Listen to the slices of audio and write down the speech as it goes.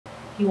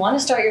You want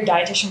to start your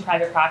dietitian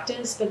private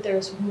practice, but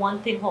there's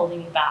one thing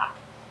holding you back.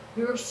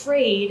 You're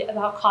afraid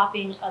about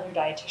copying other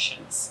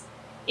dietitians.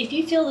 If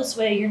you feel this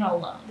way, you're not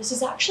alone. This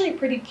is actually a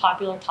pretty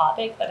popular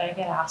topic that I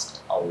get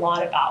asked a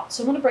lot about,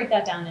 so I'm going to break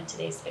that down in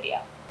today's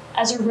video.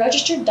 As a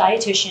registered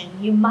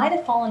dietitian, you might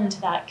have fallen into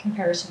that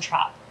comparison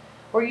trap,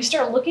 where you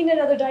start looking at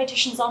other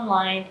dietitians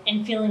online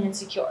and feeling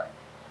insecure.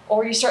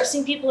 Or you start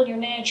seeing people in your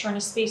niche or in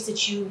a space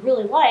that you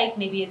really like,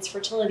 maybe it's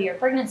fertility or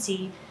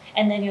pregnancy,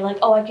 and then you're like,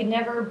 oh, I could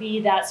never be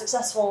that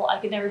successful, I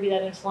could never be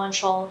that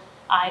influential,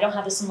 I don't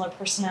have a similar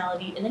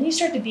personality, and then you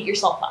start to beat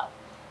yourself up,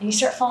 and you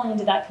start falling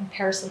into that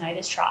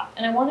comparisonitis trap.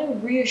 And I want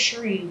to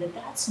reassure you that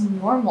that's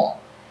normal.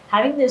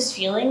 Having those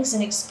feelings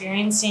and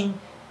experiencing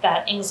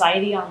that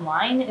anxiety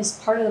online is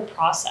part of the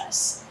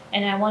process.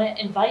 And I want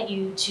to invite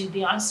you to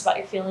be honest about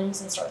your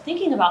feelings and start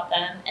thinking about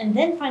them, and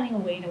then finding a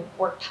way to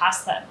work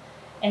past them.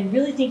 And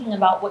really thinking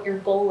about what your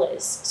goal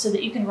is so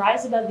that you can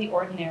rise above the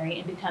ordinary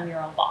and become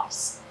your own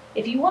boss.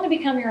 If you want to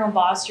become your own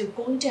boss, you're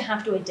going to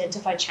have to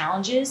identify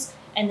challenges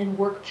and then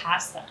work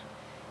past them.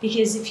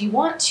 Because if you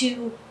want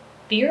to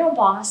be your own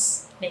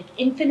boss, make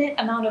infinite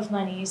amount of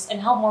monies, and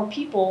help more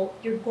people,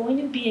 you're going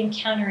to be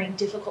encountering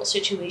difficult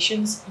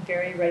situations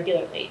very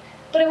regularly.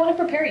 But I want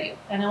to prepare you,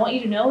 and I want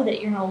you to know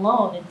that you're not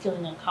alone in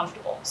feeling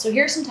uncomfortable. So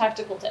here are some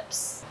tactical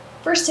tips.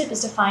 First tip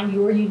is to find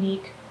your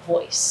unique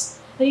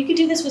voice. Now you can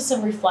do this with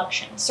some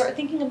reflection. Start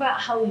thinking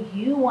about how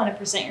you want to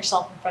present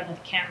yourself in front of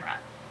the camera.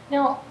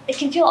 Now, it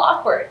can feel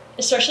awkward,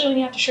 especially when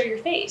you have to show your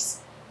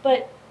face,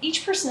 but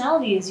each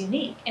personality is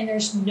unique and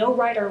there's no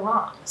right or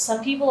wrong.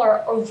 Some people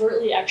are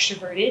overtly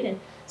extroverted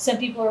and some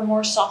people are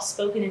more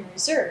soft-spoken and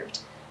reserved.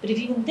 But if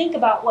you can think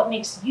about what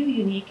makes you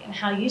unique and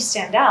how you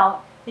stand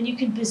out, then you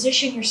can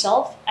position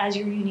yourself as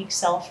your unique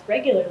self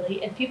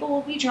regularly, and people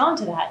will be drawn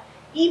to that,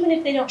 even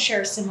if they don't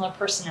share a similar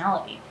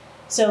personality.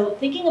 So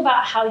thinking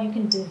about how you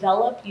can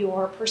develop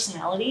your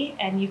personality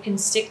and you can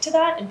stick to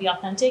that and be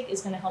authentic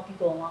is going to help you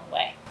go a long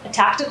way. A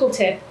tactical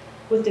tip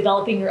with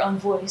developing your own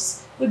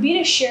voice would be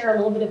to share a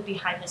little bit of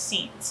behind the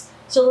scenes.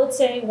 So let's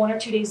say 1 or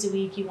 2 days a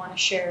week you want to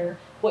share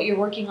what you're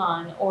working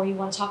on, or you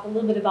want to talk a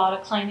little bit about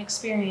a client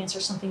experience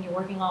or something you're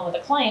working on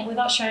with a client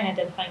without sharing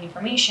identifying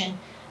information.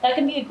 That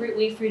can be a great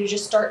way for you to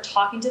just start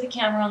talking to the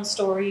camera on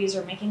stories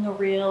or making a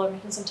reel or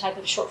making some type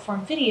of short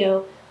form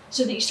video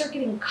so that you start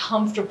getting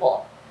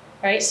comfortable.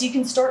 Right? So you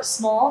can start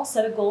small,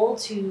 set a goal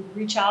to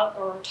reach out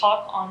or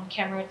talk on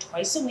camera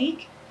twice a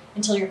week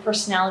until your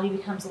personality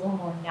becomes a little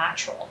more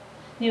natural.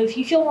 If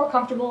you feel more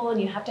comfortable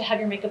and you have to have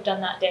your makeup done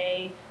that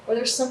day, or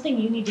there's something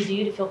you need to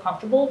do to feel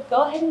comfortable,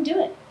 go ahead and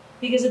do it.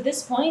 Because at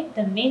this point,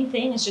 the main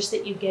thing is just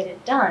that you get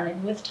it done,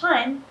 and with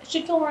time, it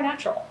should feel more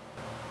natural.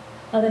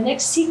 Now, the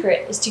next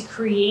secret is to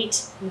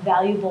create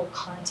valuable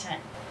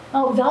content.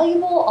 Now,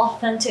 valuable,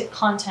 authentic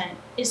content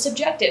is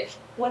subjective.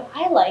 What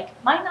I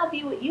like might not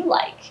be what you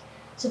like.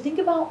 So think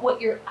about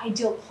what your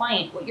ideal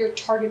client, what your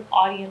target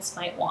audience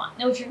might want.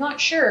 Now, if you're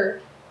not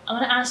sure, I'm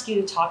going to ask you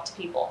to talk to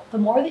people. The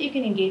more that you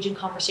can engage in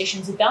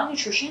conversations about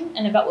nutrition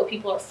and about what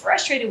people are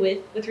frustrated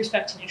with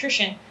respect to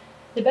nutrition,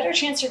 the better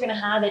chance you're going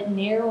to have at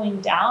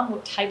narrowing down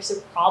what types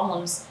of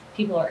problems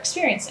people are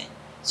experiencing.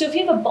 So if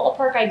you have a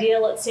ballpark idea,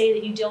 let's say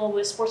that you deal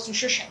with sports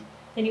nutrition,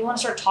 then you want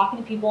to start talking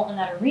to people in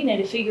that arena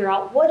to figure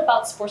out what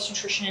about sports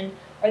nutrition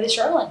are they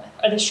struggling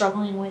with? Are they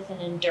struggling with an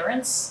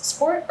endurance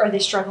sport? Are they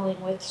struggling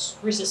with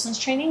resistance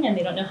training and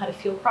they don't know how to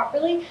fuel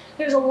properly?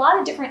 There's a lot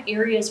of different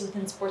areas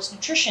within sports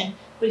nutrition,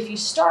 but if you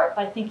start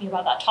by thinking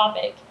about that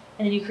topic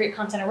and then you create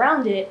content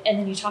around it and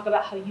then you talk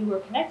about how you are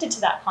connected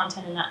to that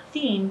content and that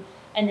theme,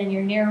 and then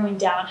you're narrowing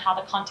down how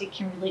the content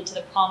can relate to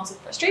the problems and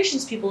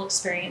frustrations people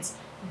experience,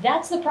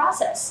 that's the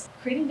process.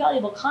 Creating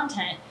valuable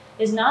content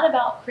is not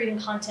about creating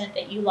content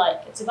that you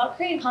like. It's about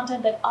creating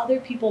content that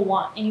other people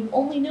want, and you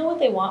only know what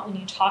they want when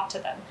you talk to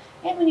them.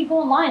 And when you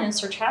go online and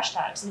search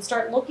hashtags and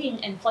start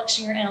looking and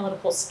flexing your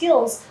analytical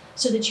skills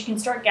so that you can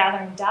start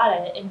gathering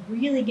data and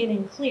really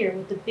getting clear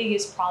with the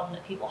biggest problem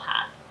that people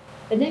have.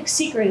 The next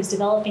secret is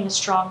developing a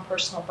strong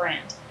personal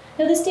brand.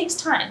 Now, this takes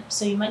time,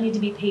 so you might need to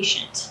be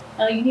patient.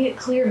 You need a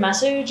clear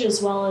message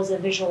as well as a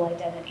visual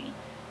identity.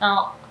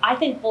 Now, I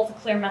think both a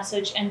clear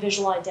message and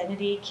visual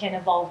identity can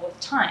evolve with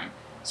time.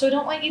 So I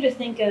don't want you to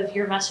think of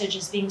your message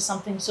as being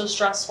something so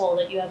stressful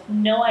that you have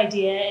no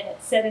idea and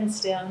it's set in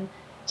stone.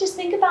 Just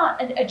think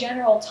about a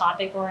general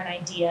topic or an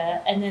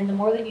idea, and then the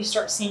more that you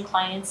start seeing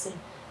clients and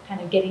kind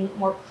of getting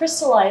more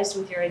crystallized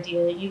with your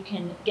idea, you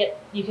can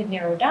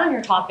narrow down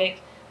your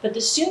topic, but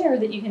the sooner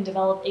that you can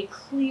develop a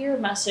clear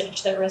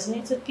message that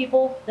resonates with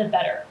people, the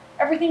better.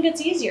 Everything gets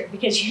easier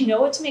because you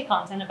know what to make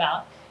content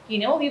about, you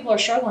know what people are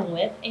struggling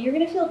with, and you're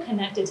going to feel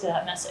connected to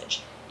that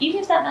message. Even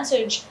if that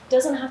message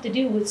doesn't have to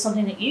do with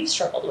something that you've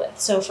struggled with.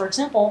 So for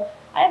example,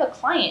 I have a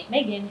client,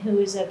 Megan, who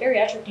is a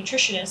bariatric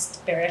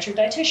nutritionist, bariatric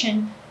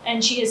dietitian,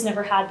 and she has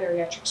never had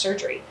bariatric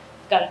surgery.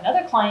 I've got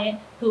another client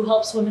who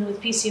helps women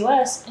with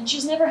PCOS, and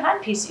she's never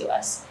had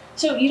PCOS.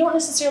 So you don't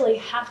necessarily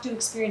have to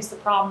experience the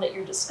problem that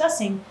you're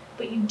discussing,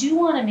 but you do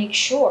want to make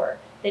sure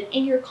that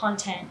in your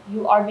content,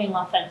 you are being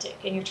authentic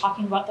and you're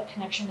talking about the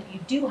connection that you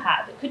do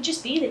have. It could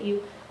just be that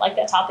you like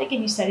that topic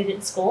and you studied it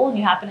in school and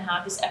you happen to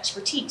have this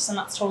expertise, and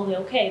that's totally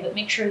okay, but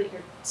make sure that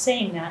you're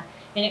saying that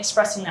and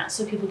expressing that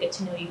so people get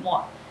to know you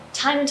more.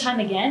 Time and time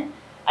again,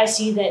 I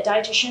see that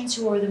dietitians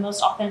who are the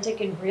most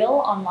authentic and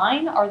real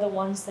online are the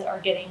ones that are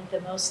getting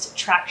the most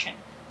traction.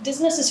 It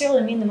doesn't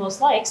necessarily mean the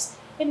most likes.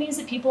 It means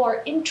that people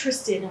are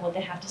interested in what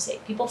they have to say.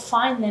 People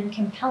find them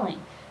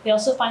compelling. They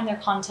also find their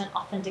content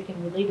authentic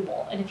and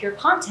relatable. And if your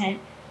content,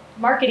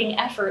 marketing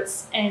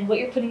efforts, and what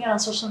you're putting out on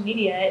social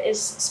media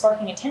is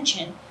sparking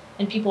attention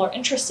and people are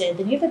interested,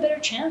 then you have a better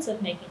chance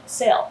of making a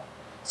sale.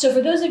 So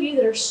for those of you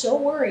that are so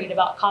worried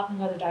about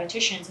copying other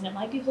dietitians and it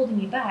might be holding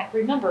you back,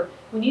 remember,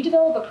 when you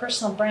develop a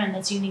personal brand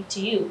that's unique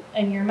to you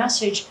and your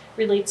message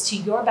relates to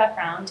your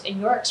background and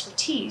your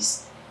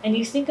expertise, and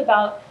you think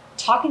about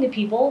talking to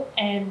people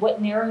and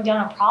what narrowing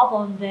down a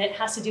problem that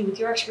has to do with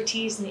your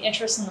expertise and the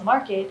interest in the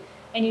market,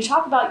 and you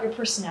talk about your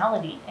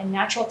personality and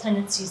natural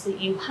tendencies that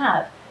you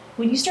have,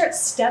 when you start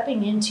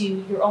stepping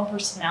into your own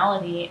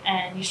personality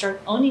and you start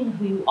owning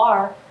who you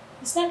are,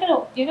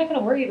 you're not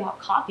gonna worry about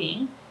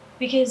copying,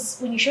 because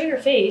when you show your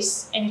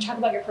face and you talk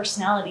about your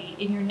personality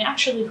and you're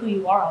naturally who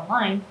you are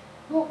online,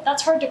 well,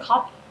 that's hard to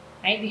copy,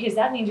 right? Because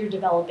that means you're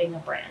developing a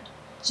brand.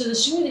 So the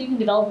sooner that you can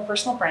develop a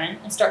personal brand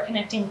and start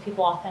connecting with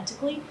people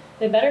authentically,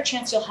 the better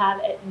chance you'll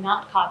have at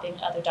not copying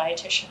other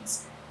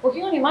dietitians.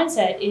 Working on your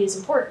mindset is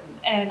important,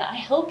 and I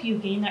hope you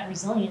gain that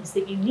resilience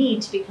that you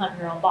need to become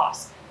your own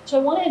boss. So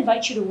I want to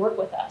invite you to work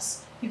with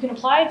us. You can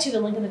apply to the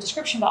link in the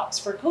description box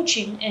for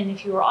coaching, and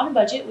if you are on a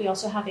budget, we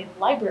also have a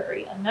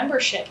library, a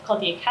membership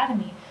called the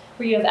Academy,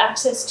 where you have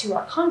access to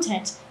our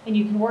content and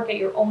you can work at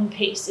your own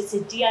pace. It's a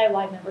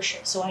DIY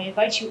membership. So I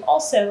invite you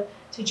also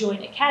to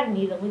join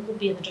Academy. The link will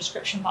be in the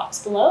description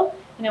box below,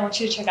 and I want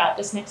you to check out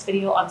this next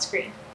video on screen.